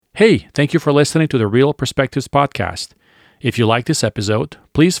Hey, thank you for listening to the Real Perspectives podcast. If you like this episode,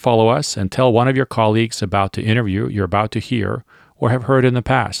 please follow us and tell one of your colleagues about the interview you're about to hear or have heard in the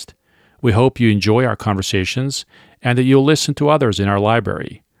past. We hope you enjoy our conversations and that you'll listen to others in our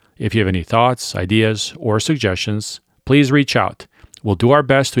library. If you have any thoughts, ideas, or suggestions, please reach out. We'll do our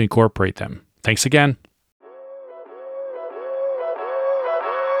best to incorporate them. Thanks again.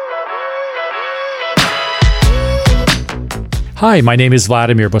 Hi, my name is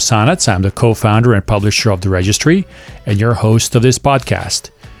Vladimir Bosanac. I'm the co-founder and publisher of The Registry and your host of this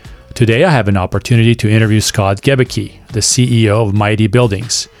podcast. Today, I have an opportunity to interview Scott Gebeke, the CEO of Mighty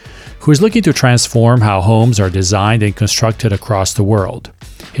Buildings, who is looking to transform how homes are designed and constructed across the world.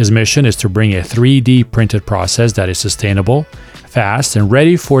 His mission is to bring a 3D printed process that is sustainable, fast, and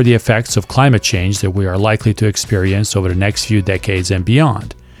ready for the effects of climate change that we are likely to experience over the next few decades and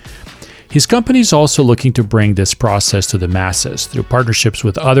beyond. His company is also looking to bring this process to the masses through partnerships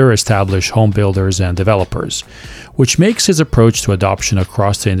with other established home builders and developers, which makes his approach to adoption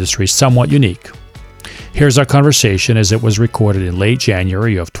across the industry somewhat unique. Here's our conversation as it was recorded in late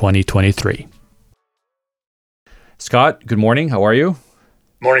January of 2023. Scott, good morning. How are you?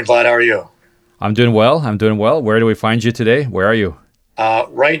 Morning, Vlad. How are you? I'm doing well. Where do we find you today? Where are you?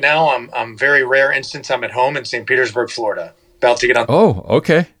 Right now, I'm very rare instance. I'm at home in St. Petersburg, Florida. About to get on. Oh,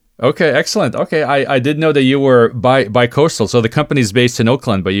 okay. Okay, excellent. Okay, I did know that you were bi-coastal. So the company's based in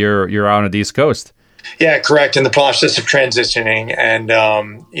Oakland, but you're out on the East Coast. Yeah, correct. In the process of transitioning, and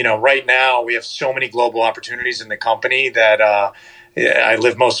right now we have so many global opportunities in the company that I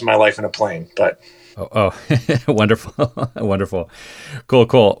live most of my life in a plane. But wonderful, wonderful,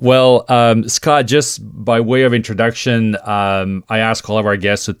 cool. Well, Scott, just by way of introduction, I ask all of our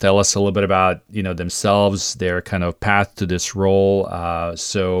guests to tell us a little bit about themselves, their kind of path to this role.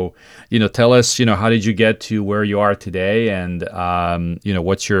 So tell us, how did you get to where you are today, and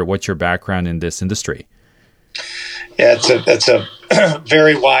what's your background in this industry? Yeah, that's a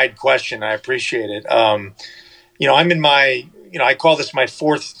very wide question. I appreciate it. I'm in my I call this my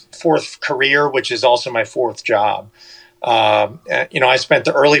fourth career, which is also my fourth job. I spent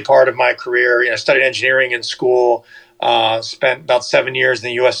the early part of my career, studied engineering in school, spent about 7 years in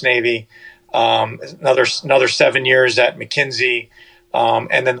the U.S. Navy, another 7 years at McKinsey,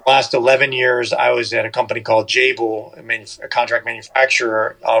 and then the last 11 years I was at a company called Jabil, a contract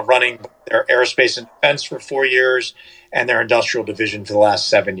manufacturer, running their aerospace and defense for 4 years and their industrial division for the last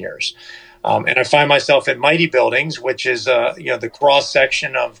 7 years. And I find myself at Mighty Buildings, which is the cross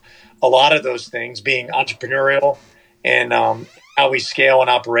section of a lot of those things, being entrepreneurial and how we scale an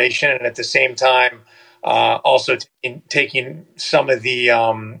operation, and at the same time also taking some of the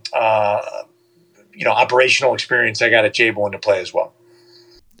operational experience I got at Jabil into play as well.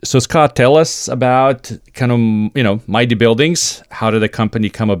 So Scott, tell us about kind of Mighty Buildings. How did the company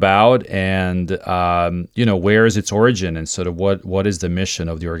come about, and where is its origin, and sort of what is the mission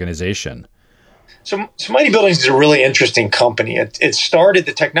of the organization? So Mighty Buildings is a really interesting company.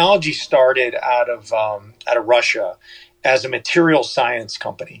 The technology started out of Russia as a material science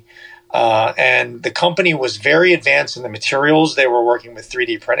company, and the company was very advanced in the materials. They were working with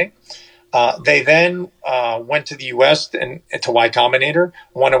 3D printing. They then went to the U.S. and to Y Combinator,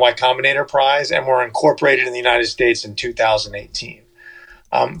 won a Y Combinator prize, and were incorporated in the United States in 2018.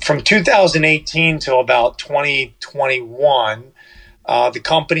 From 2018 till about 2021, the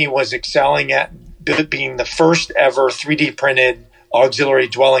company was excelling at being the first ever 3D printed auxiliary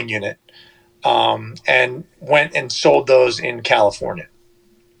dwelling unit, and went and sold those in California.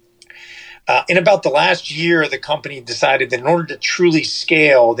 In about the last year, the company decided that in order to truly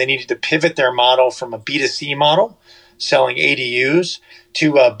scale, they needed to pivot their model from a B2C model, selling ADUs,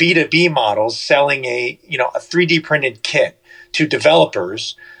 to a B2B model, selling a 3D printed kit to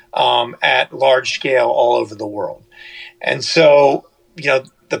developers at large scale all over the world. And so,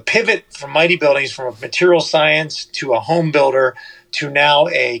 the pivot from Mighty Buildings from a material science to a home builder to now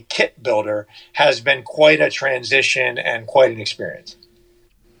a kit builder has been quite a transition and quite an experience.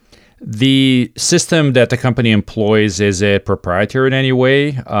 The system that the company employs, is it proprietary in any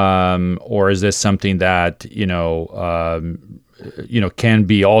way, or is this something that can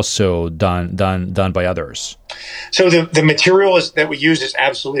be also done by others? So the material that we use is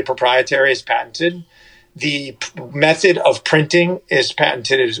absolutely proprietary, is patented. The method of printing is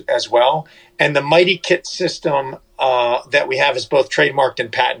patented as well, and the Mighty Kit system that we have is both trademarked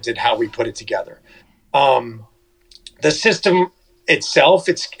and patented. How we put it together, the system itself,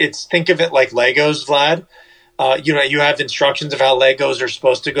 it's think of it like Legos, Vlad. You have instructions of how Legos are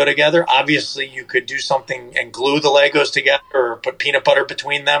supposed to go together. Obviously, you could do something and glue the Legos together or put peanut butter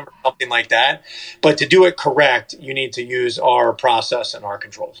between them or something like that. But to do it correct, you need to use our process and our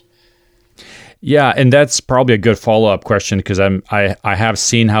controls. Yeah, and that's probably a good follow-up question because I have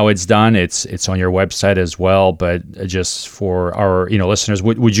seen how it's done. It's on your website as well, but just for our listeners,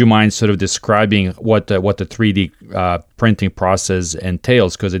 would you mind sort of describing what the 3D printing process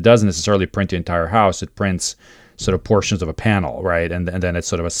entails? Because it doesn't necessarily print the entire house; it prints sort of portions of a panel, right? And then it's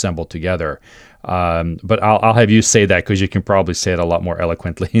sort of assembled together. But I'll have you say that because you can probably say it a lot more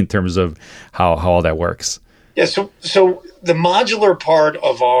eloquently in terms of how all that works. Yeah. So the modular part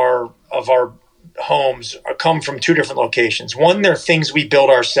of our homes come from two different locations. One, they're things we build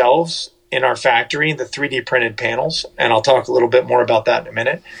ourselves in our factory, the 3D printed panels, and I'll talk a little bit more about that in a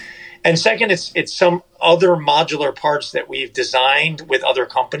minute. And second, it's some other modular parts that we've designed with other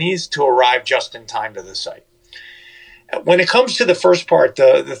companies to arrive just in time to the site. When it comes to the first part,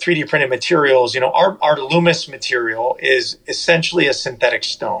 the 3D printed materials, our Loomis material is essentially a synthetic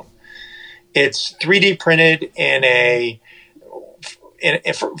stone. It's 3D printed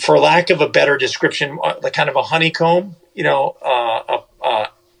for lack of a better description, like kind of a honeycomb,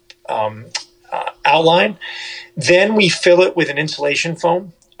 outline. Then we fill it with an insulation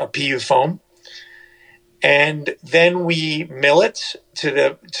foam, a PU foam, and then we mill it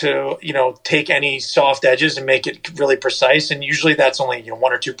to take any soft edges and make it really precise. And usually that's only 1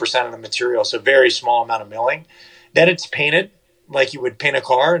 or 2% of the material, so very small amount of milling. Then it's painted like you would paint a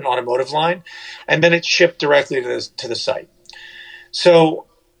car, an automotive line, and then it's shipped directly to the site. So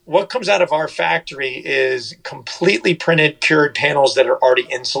what comes out of our factory is completely printed, cured panels that are already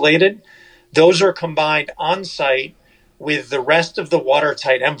insulated. Those are combined on site with the rest of the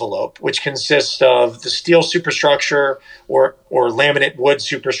watertight envelope, which consists of the steel superstructure or laminate wood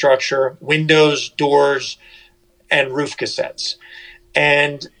superstructure, windows, doors, and roof cassettes.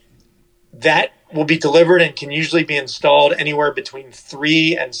 And that will be delivered and can usually be installed anywhere between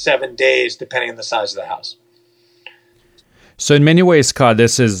 3 and 7 days, depending on the size of the house. So in many ways, Scott,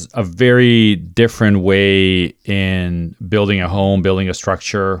 this is a very different way in building a home, building a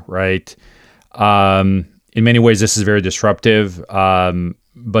structure, right? In many ways, this is very disruptive.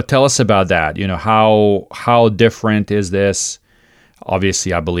 But tell us about that. How different is this?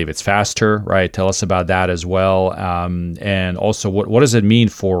 Obviously, I believe it's faster, right? Tell us about that as well. And also, what does it mean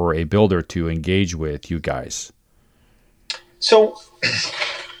for a builder to engage with you guys? So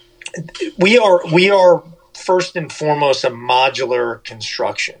we are first and foremost a modular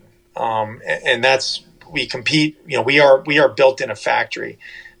construction, and that's we compete. We are built in a factory,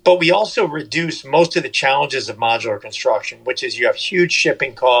 but we also reduce most of the challenges of modular construction, which is you have huge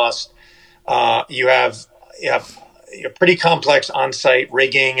shipping costs, you have pretty complex on-site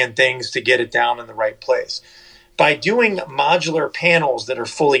rigging and things to get it down in the right place. By doing modular panels that are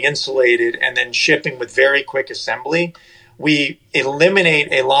fully insulated and then shipping with very quick assembly, we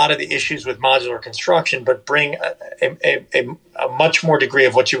eliminate a lot of the issues with modular construction, but bring a much more degree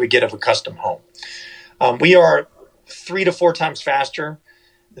of what you would get of a custom home. We are 3 to 4 times faster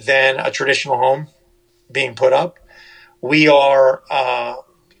than a traditional home being put up. We are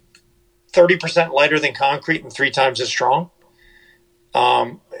 30% lighter than concrete and 3 times as strong.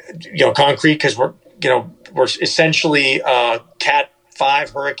 Concrete because we're essentially Cat 5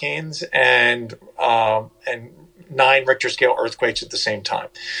 hurricanes and 9 Richter scale earthquakes at the same time.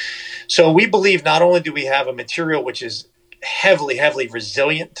 So we believe not only do we have a material which is heavily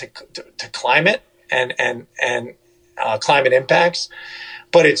resilient to climate and climate impacts,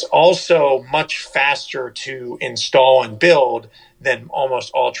 but it's also much faster to install and build than almost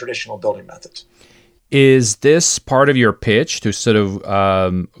all traditional building methods. Is this part of your pitch to sort of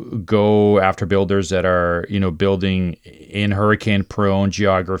go after builders that are, building in hurricane-prone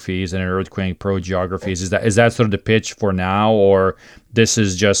geographies and in earthquake-prone geographies? Is that sort of the pitch for now, or this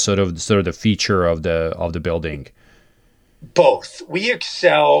is just sort of the feature of the building? Both. We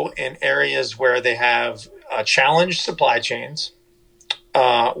excel in areas where they have challenged supply chains,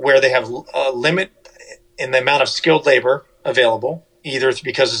 where they have a limit in the amount of skilled labor available, either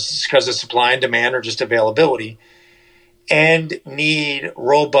because of supply and demand or just availability, and need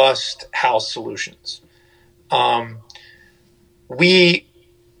robust house solutions. We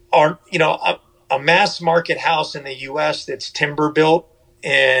are, a mass market house in the U.S. that's timber built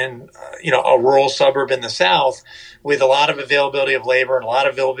in, a rural suburb in the South with a lot of availability of labor and a lot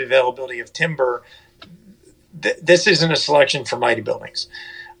of availability of timber. This isn't a selection for mighty buildings.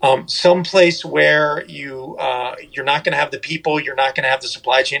 Someplace where you're not going to have the people, you're not going to have the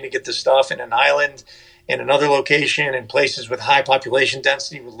supply chain to get the stuff in an island in another location, in places with high population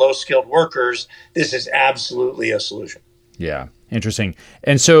density with low skilled workers, this is absolutely a solution. Yeah, interesting.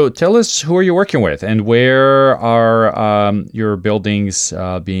 And so tell us, who are you working with, and where are your buildings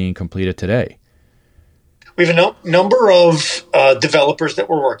being completed today? We have a number of developers that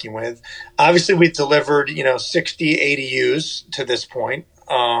we're working with. Obviously, we've delivered 60 ADUs to this point.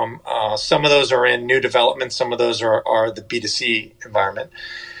 Some of those are in new development. Some of those are the B2C environment.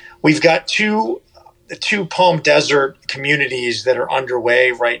 We've got two Palm Desert communities that are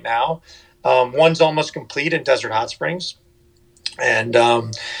underway right now. One's almost complete in Desert Hot Springs. And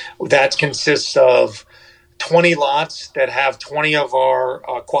that consists of 20 lots that have 20 of our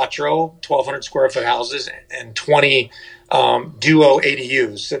Quattro 1,200 square foot houses and 20 Duo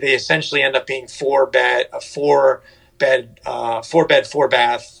ADUs. So they essentially end up being four bed, four bath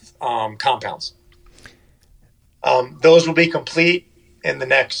compounds. Those will be complete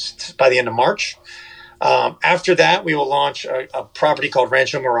by the end of March. After that, we will launch a property called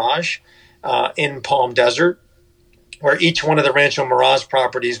Rancho Mirage in Palm Desert, where each one of the Rancho Mirage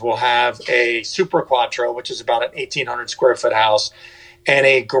properties will have a Super Quattro, which is about an 1,800 square foot house, and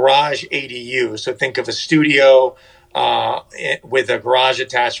a garage ADU. So think of a studio with a garage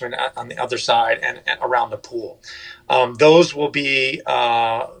attachment on the other side and around the pool. Those will be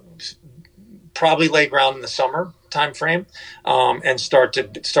probably lay ground in the summer timeframe and start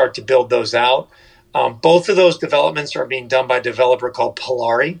to build those out. Both of those developments are being done by a developer called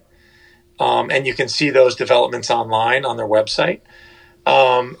Polari. And you can see those developments online on their website.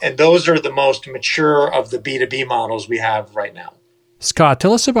 And those are the most mature of the B2B models we have right now. Scott,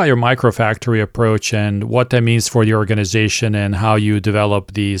 tell us about your microfactory approach and what that means for the organization and how you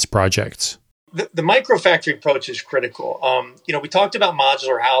develop these projects. The microfactory approach is critical. We talked about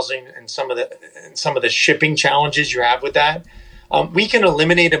modular housing and some of the shipping challenges you have with that. We can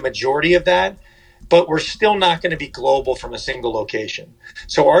eliminate a majority of that, but we're still not going to be global from a single location.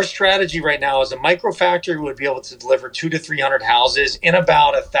 So our strategy right now is a microfactory would be able to deliver 200 to 300 houses in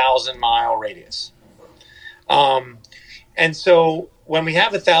about 1,000-mile radius. And so when we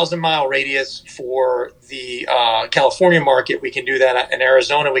have 1,000-mile radius for the California market, we can do that in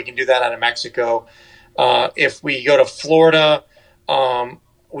Arizona. We can do that out of Mexico. If we go to Florida,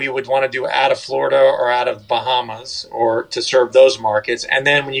 we would want to do out of Florida or out of Bahamas or to serve those markets. And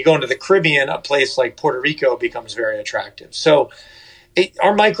then when you go into the Caribbean, a place like Puerto Rico becomes very attractive. So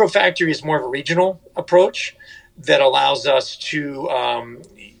our microfactory is more of a regional approach that allows us to,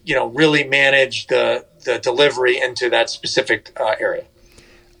 really manage the delivery into that specific area.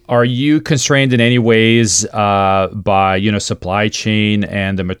 Are you constrained in any ways by supply chain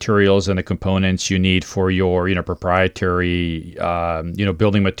and the materials and the components you need for your proprietary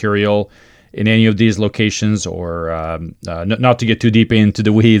building material in any of these locations, or not to get too deep into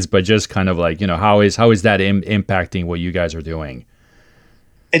the weeds, but just kind of like how is that impacting what you guys are doing?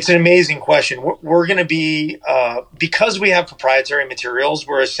 It's an amazing question. We're going to be because we have proprietary materials,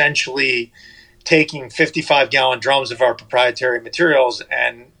 we're essentially taking 55-gallon drums of our proprietary materials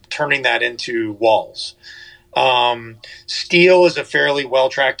and turning that into walls. Steel is a fairly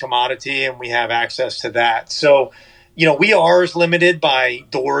well-tracked commodity, and we have access to that. So, we are limited by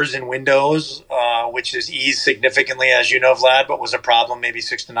doors and windows, which has eased significantly, as you know, Vlad, but was a problem maybe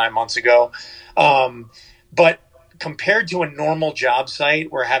 6 to 9 months ago. But compared to a normal job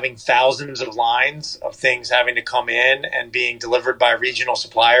site, we're having thousands of lines of things having to come in and being delivered by regional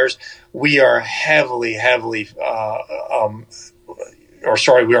suppliers. We are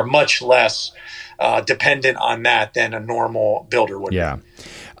we are much less dependent on that than a normal builder would be. Yeah.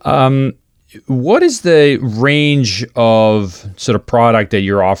 What is the range of sort of product that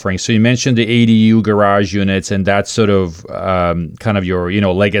you're offering? So you mentioned the ADU garage units, and that's sort of kind of your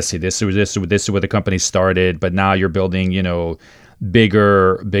legacy. This is where the company started, but now you're building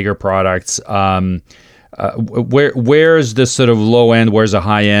bigger products. Where's the sort of low end? Where's the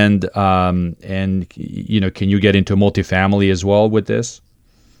high end? And can you get into multifamily as well with this?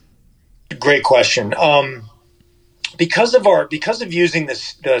 Great question. Because of using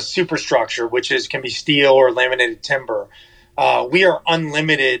the superstructure, which can be steel or laminated timber, we are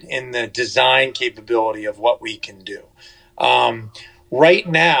unlimited in the design capability of what we can do. Right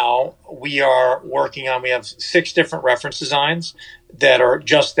now, we have 6 different reference designs that are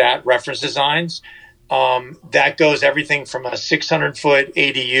just that, reference designs. That goes everything from a 600-foot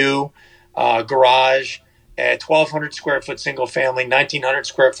ADU garage, a 1,200 square foot single family, 1,900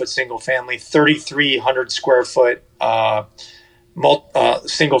 square foot single family, 3,300 square foot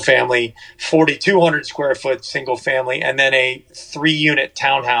single family, 4,200 square foot single family, and then a 3-unit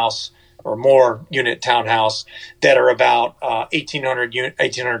townhouse or more unit townhouse that are about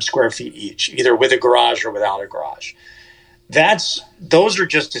 1,800 square feet each, either with a garage or without a garage. Those are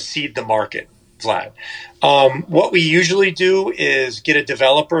just to seed the market, Vlad. What we usually do is get a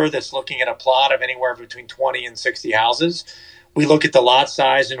developer that's looking at a plot of anywhere between 20 and 60 houses. We look at the lot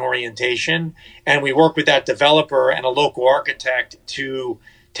size and orientation, and we work with that developer and a local architect to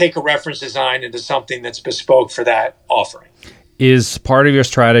take a reference design into something that's bespoke for that offering. Is part of your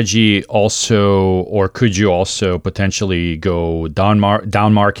strategy also, or could you also potentially go down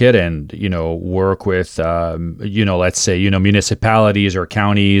market and, work with, let's say, municipalities or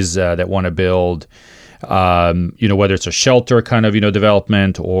counties that want to build, whether it's a shelter kind of,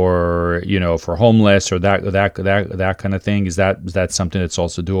 development or, for homeless or that kind of thing? Is that something that's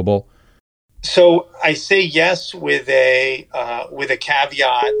also doable? So I say yes with a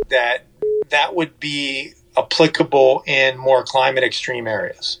caveat that would be applicable in more climate extreme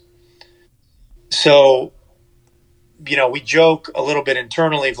areas. So, we joke a little bit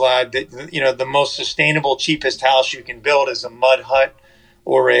internally, Vlad, that, the most sustainable, cheapest house you can build is a mud hut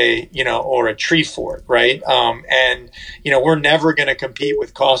or a tree fort, right? And we're never going to compete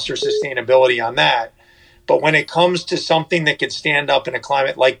with cost or sustainability on that. But when it comes to something that could stand up in a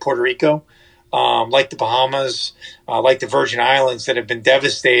climate like Puerto Rico, like the Bahamas, like the Virgin Islands that have been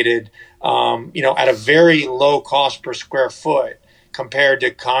devastated, at a very low cost per square foot compared to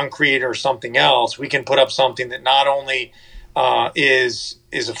concrete or something else, we can put up something that not only is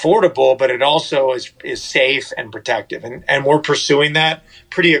affordable, but it also is safe and protective. And we're pursuing that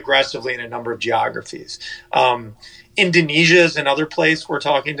pretty aggressively in a number of geographies. Indonesia is another place we're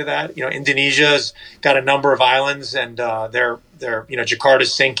talking to that. Indonesia's got a number of islands, and they're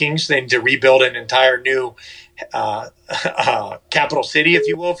Jakarta's sinking, so they need to rebuild an entire new capital city, if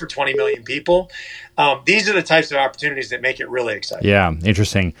you will, for 20 million people. These are the types of opportunities that make it really exciting. Yeah,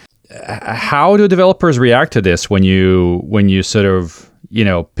 interesting. How do developers react to this when you sort of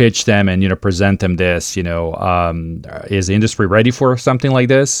pitch them and present them this? Is the industry ready for something like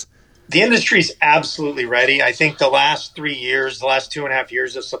this? The industry's absolutely ready. I think the last 2.5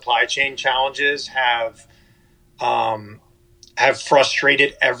 years of supply chain challenges have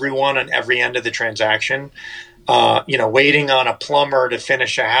frustrated everyone on every end of the transaction. Waiting on a plumber to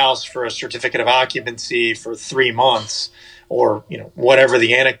finish a house for a certificate of occupancy for 3 months, or whatever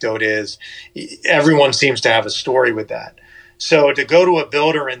the anecdote is, everyone seems to have a story with that. So to go to a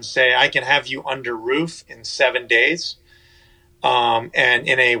builder and say, I can have you under roof in 7 days, and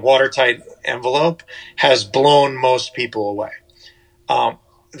in a watertight envelope, has blown most people away.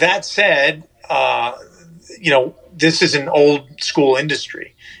 That said, this is an old school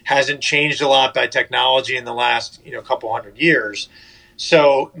industry, hasn't changed a lot by technology in the last couple hundred years.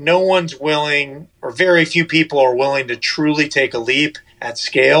 So no one's willing, or very few people are willing to truly take a leap at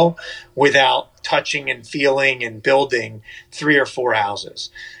scale without touching and feeling and building 3 or 4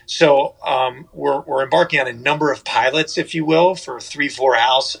 houses. So we're embarking on a number of pilots, if you will, for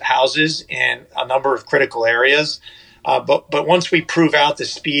 3-4 houses in a number of critical areas. But once we prove out the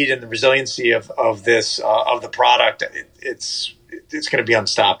speed and the resiliency of the product, it's going to be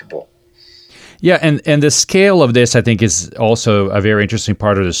unstoppable. Yeah, and the scale of this, I think, is also a very interesting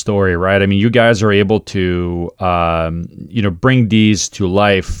part of the story, right? I mean, you guys are able to, bring these to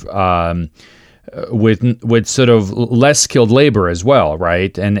life with sort of less skilled labor as well,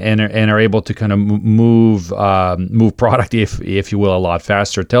 right? And are able to kind of move product, if you will, a lot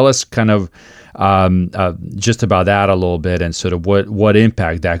faster. Tell us kind of just about that a little bit, and sort of what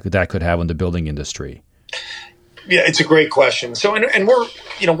impact that could have on the building industry. Yeah, it's a great question. So, and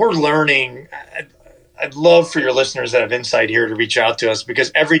we're learning. I'd love for your listeners that have insight here to reach out to us,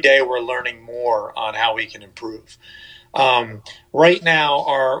 because every day we're learning more on how we can improve. Right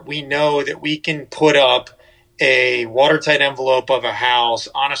now, we know that we can put up a watertight envelope of a house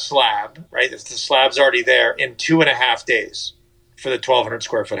on a slab, right? If the slab's already there, in 2.5 days for the 1,200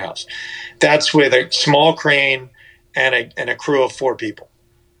 square foot house. That's with a small crane and a crew of 4 people.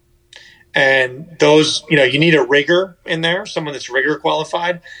 And those, you need a rigger in there, someone that's rigger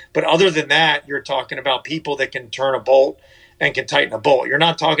qualified. But other than that, you're talking about people that can turn a bolt and can tighten a bolt. You're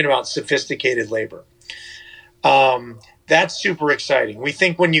not talking about sophisticated labor. That's super exciting. We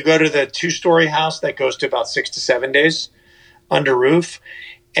think when you go to the 2-story house, that goes to about 6 to 7 days under roof.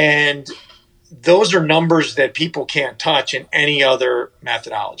 And those are numbers that people can't touch in any other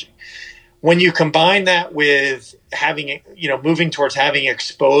methodology. When you combine that with moving towards having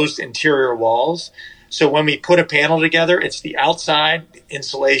exposed interior walls, so when we put a panel together, it's the outside the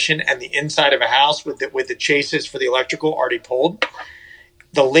insulation and the inside of a house with the chases for the electrical already pulled.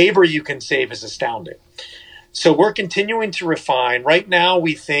 The labor you can save is astounding. So we're continuing to refine. Right now,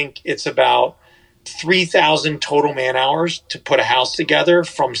 we think it's about 3,000 total man hours to put a house together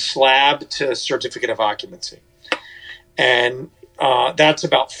from slab to certificate of occupancy. And that's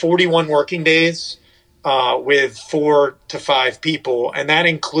about 41 working days with 4 to 5 people. And that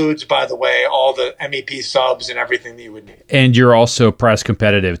includes, by the way, all the MEP subs and everything that you would need. And you're also price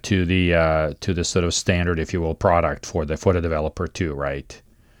competitive to the sort of standard, if you will, product for the developer too, right?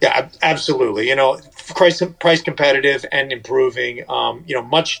 Yeah, absolutely. Price competitive and improving.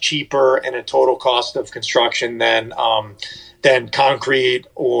 Much cheaper and a total cost of construction than concrete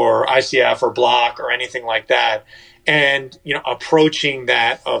or ICF or block or anything like that. And approaching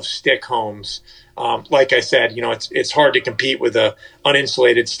that of stick homes. Like I said, it's hard to compete with a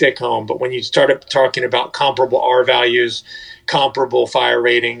uninsulated stick home. But when you start talking about comparable R values, comparable fire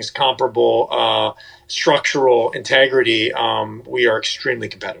ratings, comparable structural integrity, we are extremely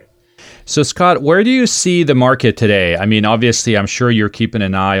competitive. So, Scott, where do you see the market today? I mean, obviously, I'm sure you're keeping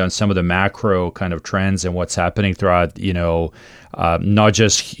an eye on some of the macro kind of trends and what's happening throughout, not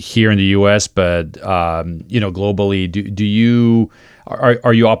just here in the U.S., but, globally. Do you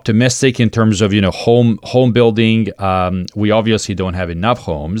are you optimistic in terms of, home building? We obviously don't have enough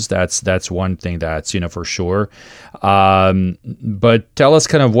homes. That's one thing that's, for sure. But tell us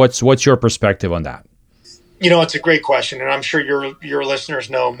kind of what's your perspective on that? It's a great question, and I'm sure your listeners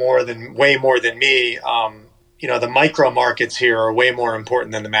know way more than me. The micro markets here are way more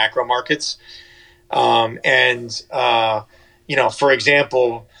important than the macro markets. For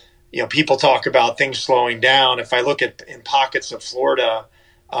example, people talk about things slowing down. If I look at in pockets of Florida,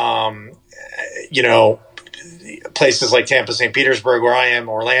 places like Tampa, St. Petersburg, where I am,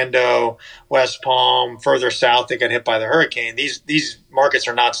 Orlando, West Palm, further south, they got hit by the hurricane. These markets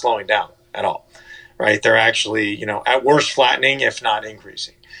are not slowing down at all. Right, they're actually, at worst flattening, if not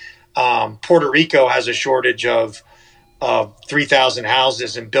increasing. Puerto Rico has a shortage of 3,000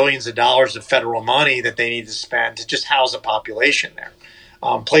 houses and billions of dollars of federal money that they need to spend to just house a population there.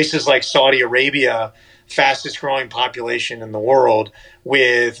 Places like Saudi Arabia, fastest growing population in the world,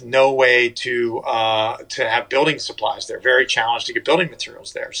 with no way to have building supplies. They're very challenged to get building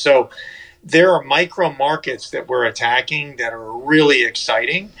materials there. So there are micro markets that we're attacking that are really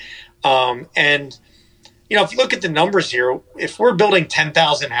exciting. If you look at the numbers here, if we're building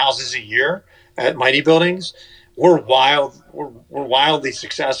 10,000 houses a year at Mighty Buildings, we're wildly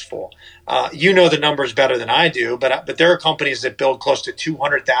successful. The numbers better than I do, but there are companies that build close to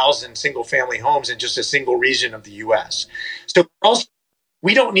 200,000 single family homes in just a single region of the U.S. So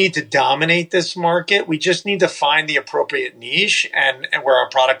we don't need to dominate this market. We just need to find the appropriate niche and where our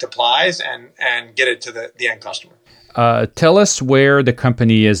product applies and get it to the end customer. Tell us where the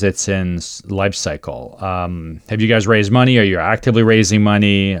company is its in life cycle. Have you guys raised money? Are you actively raising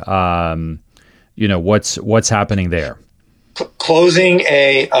money? What's happening there? Closing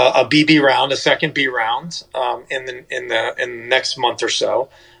a BB round, a second B round, in the next month or so,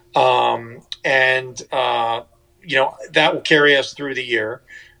 that will carry us through the year.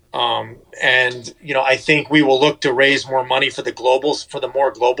 I think we will look to raise more money for the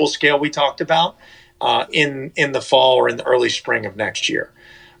more global scale we talked about. In the fall or in the early spring of next year.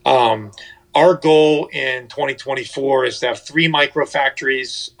 Our goal in 2024 is to have 3 micro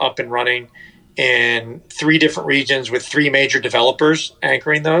factories up and running in 3 different regions with 3 major developers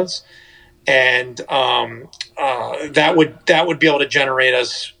anchoring those. And that would be able to generate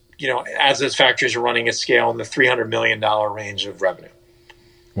us, as those factories are running at scale, in the $300 million range of revenue.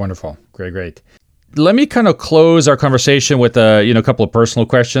 Wonderful. Great. Let me kind of close our conversation with a couple of personal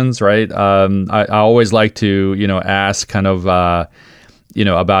questions, right? I always like to ask kind of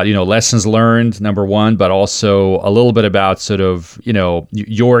about lessons learned, number one, but also a little bit about sort of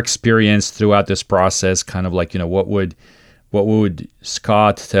your experience throughout this process. Kind of like what would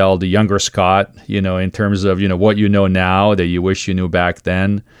Scott tell the younger Scott, in terms of what you know now that you wish you knew back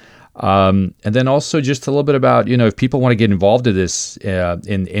then. And then also just a little bit about, if people want to get involved in this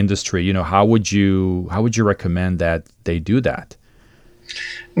in industry, how would you recommend that they do that?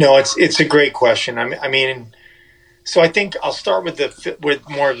 No, it's a great question. I mean, so I think I'll start with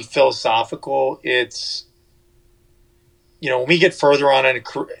more of the philosophical. It's, when we get further on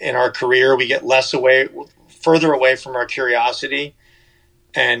in our career, we get further away from our curiosity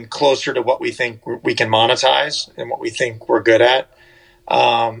and closer to what we think we can monetize and what we think we're good at.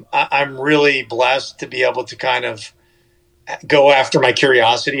 I'm really blessed to be able to kind of go after my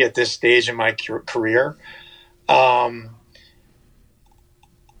curiosity at this stage in my career. I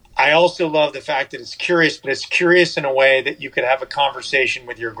also love the fact that it's curious, but it's curious in a way that you could have a conversation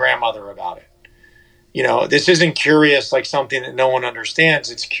with your grandmother about it. This isn't curious like something that no one understands.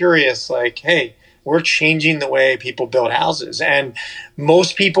 It's curious like, hey, we're changing the way people build houses. And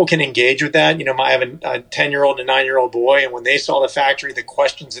most people can engage with that. I have a 10-year-old and a 9-year-old boy, and when they saw the factory, the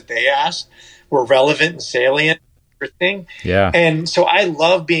questions that they asked were relevant and salient. Interesting. Yeah. And so I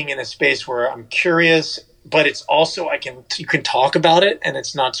love being in a space where I'm curious, but it's also you can talk about it and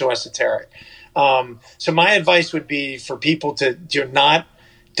it's not so esoteric. So my advice would be for people to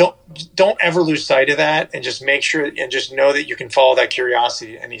don't ever lose sight of that, and just make sure and just know that you can follow that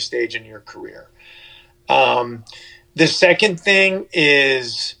curiosity at any stage in your career. The second thing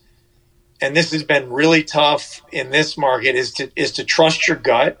is, and this has been really tough in this market, is to trust your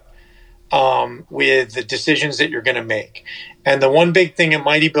gut with the decisions that you're going to make. And the one big thing in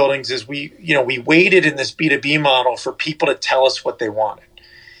Mighty Buildings is we waited in this B2B model for people to tell us what they wanted.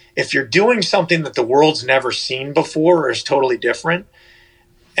 If you're doing something that the world's never seen before or is totally different,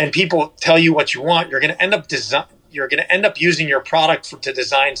 and people tell you what you want, you're going to end up using your product to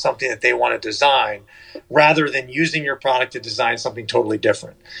design something that they want to design, rather than using your product to design something totally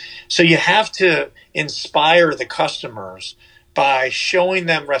different. So you have to inspire the customers by showing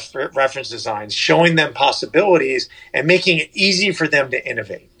them reference designs, showing them possibilities, and making it easy for them to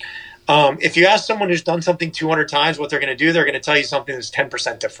innovate. If you ask someone who's done something 200 times what they're going to do, they're going to tell you something that's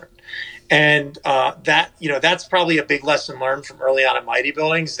 10% different. And that's probably a big lesson learned from early on at Mighty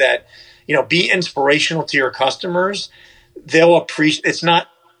Buildings, that, be inspirational to your customers. They'll appreciate, it's not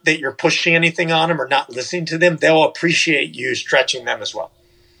that you're pushing anything on them or not listening to them. They'll appreciate you stretching them as well.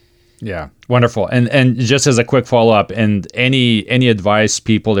 Yeah, wonderful. And just as a quick follow-up, and any advice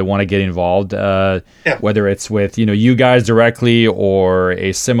people that want to get involved, whether it's with you guys directly or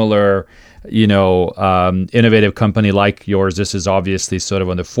a similar innovative company like yours. This is obviously sort of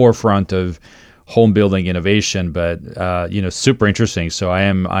on the forefront of home building innovation, but super interesting. So I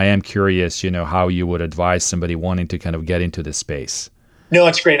am curious, how you would advise somebody wanting to kind of get into this space. No,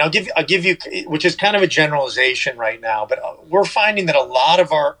 it's great. I'll give you, which is kind of a generalization right now, but we're finding that a lot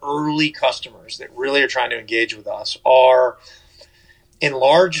of our early customers that really are trying to engage with us are in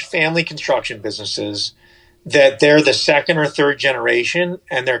large family construction businesses, that they're the second or third generation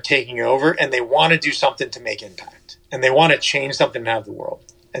and they're taking over, and they want to do something to make impact, and they want to change something out of the world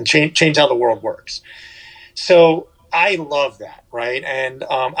and change how the world works. So I love that, right? And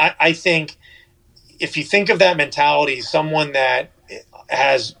I think if you think of that mentality, someone that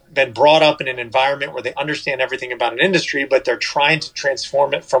has been brought up in an environment where they understand everything about an industry, but they're trying to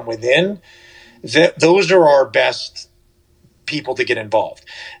transform it from within, those are our best people to get involved.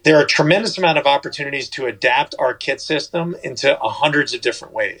 There are a tremendous amount of opportunities to adapt our kit system into hundreds of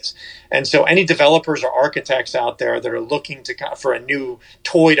different ways. And so any developers or architects out there that are looking for a new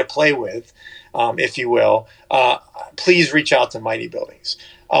toy to play with, if you will, please reach out to Mighty Buildings.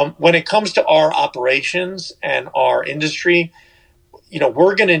 When it comes to our operations and our industry,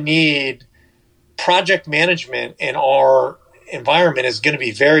 we're going to need project management in our environment is going to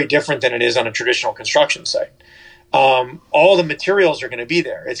be very different than it is on a traditional construction site. All the materials are going to be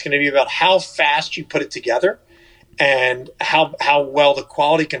there. It's going to be about how fast you put it together and how well the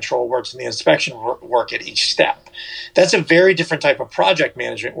quality control works and the inspection work at each step. That's a very different type of project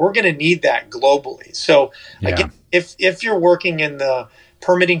management. We're going to need that globally. So again, if you're working in the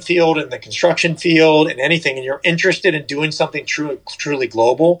permitting field and the construction field and anything, and you're interested in doing something truly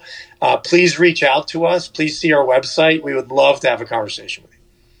global, please reach out to us. Please see our website. We would love to have a conversation with you.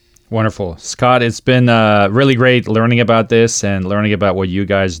 Wonderful. Scott, it's been really great learning about this and learning about what you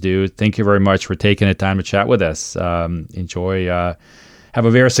guys do. Thank you very much for taking the time to chat with us. Enjoy, have a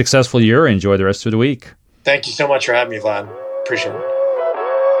very successful year. Enjoy the rest of the week. Thank you so much for having me, Vlad. Appreciate it.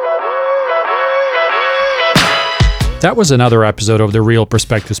 That was another episode of the Real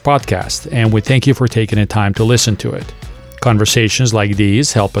Perspectives podcast, and we thank you for taking the time to listen to it. Conversations like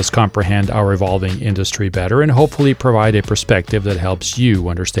these help us comprehend our evolving industry better and hopefully provide a perspective that helps you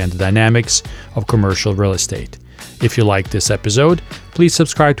understand the dynamics of commercial real estate. If you like this episode, please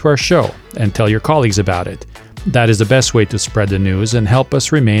subscribe to our show and tell your colleagues about it. That is the best way to spread the news and help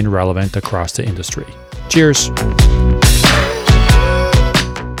us remain relevant across the industry. Cheers!